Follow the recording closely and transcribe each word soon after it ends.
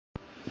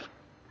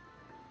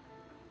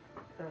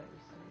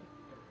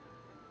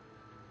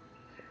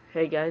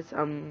Hey guys,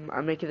 I'm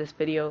making this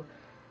video.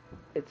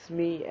 It's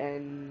me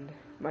and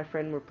my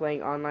friend. We're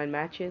playing online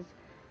matches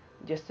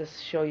just to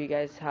show you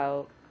guys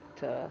how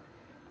to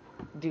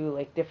do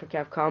like different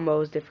kind of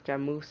combos, different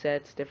kind of move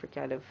sets, different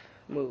kind of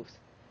moves.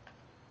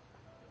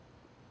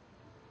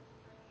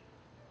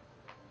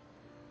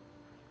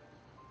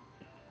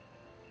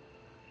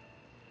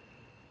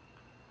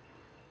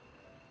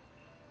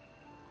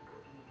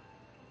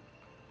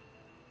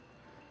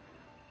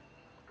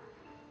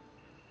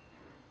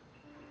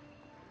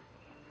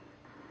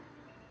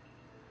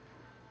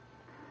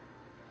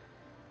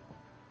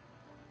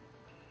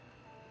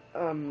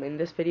 In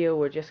this video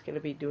we're just gonna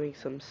be doing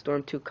some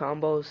Storm 2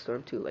 combos,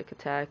 Storm 2 like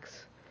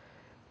attacks.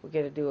 We're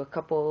gonna do a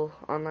couple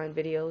online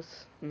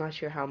videos. I'm not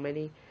sure how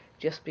many,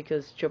 just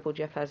because Triple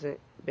Jeff hasn't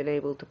been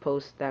able to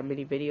post that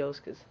many videos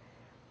because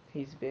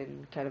he's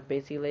been kind of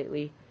busy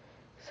lately.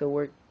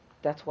 So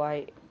that's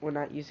why we're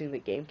not using the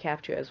game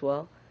capture as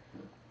well.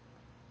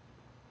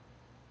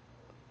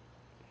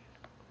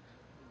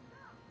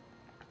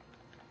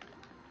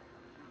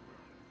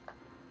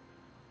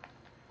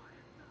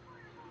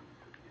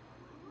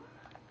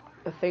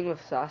 The thing with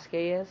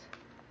Sasuke is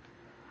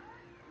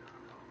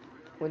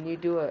when you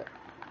do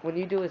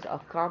his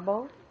up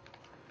combo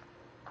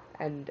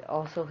and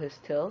also his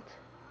tilt,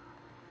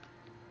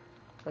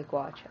 like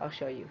watch, I'll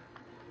show you.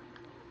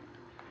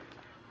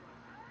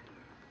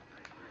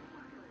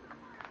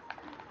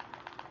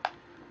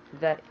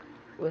 That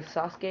with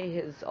Sasuke,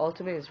 his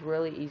ultimate is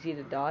really easy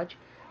to dodge.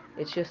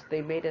 It's just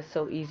they made it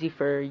so easy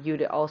for you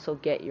to also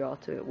get your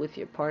ultimate with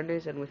your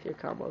partners and with your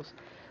combos.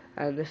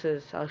 And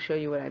I'll show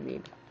you what I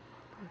mean.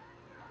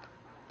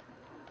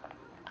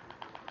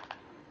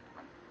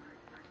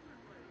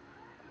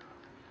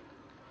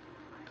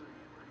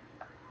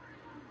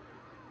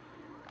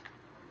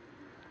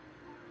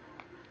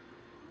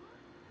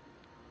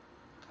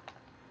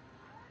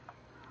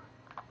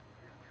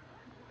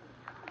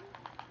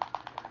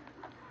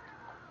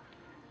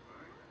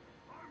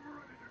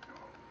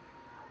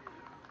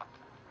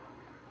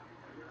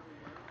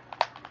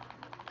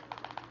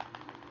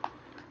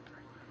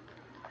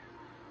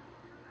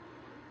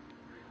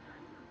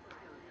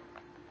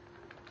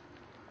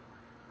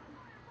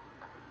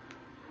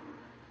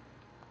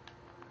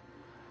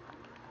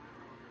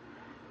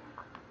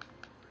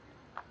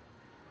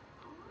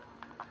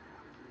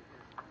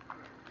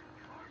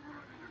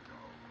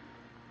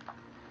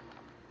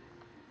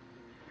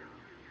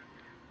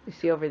 You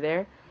see over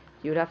there,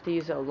 you would have to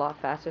use it a lot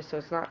faster, so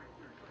it's not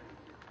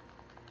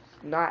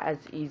as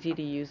easy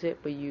to use it,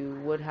 but you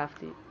would have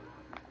to.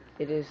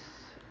 It's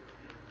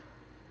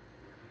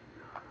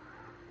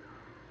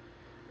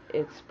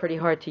pretty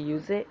hard to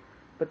use it,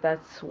 but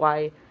that's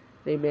why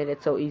they made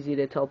it so easy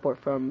to teleport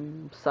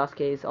from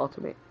Sasuke's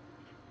ultimate.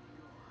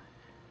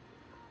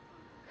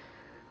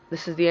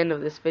 This is the end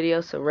of this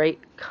video, so rate,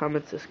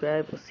 comment,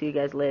 subscribe. We'll see you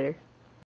guys later.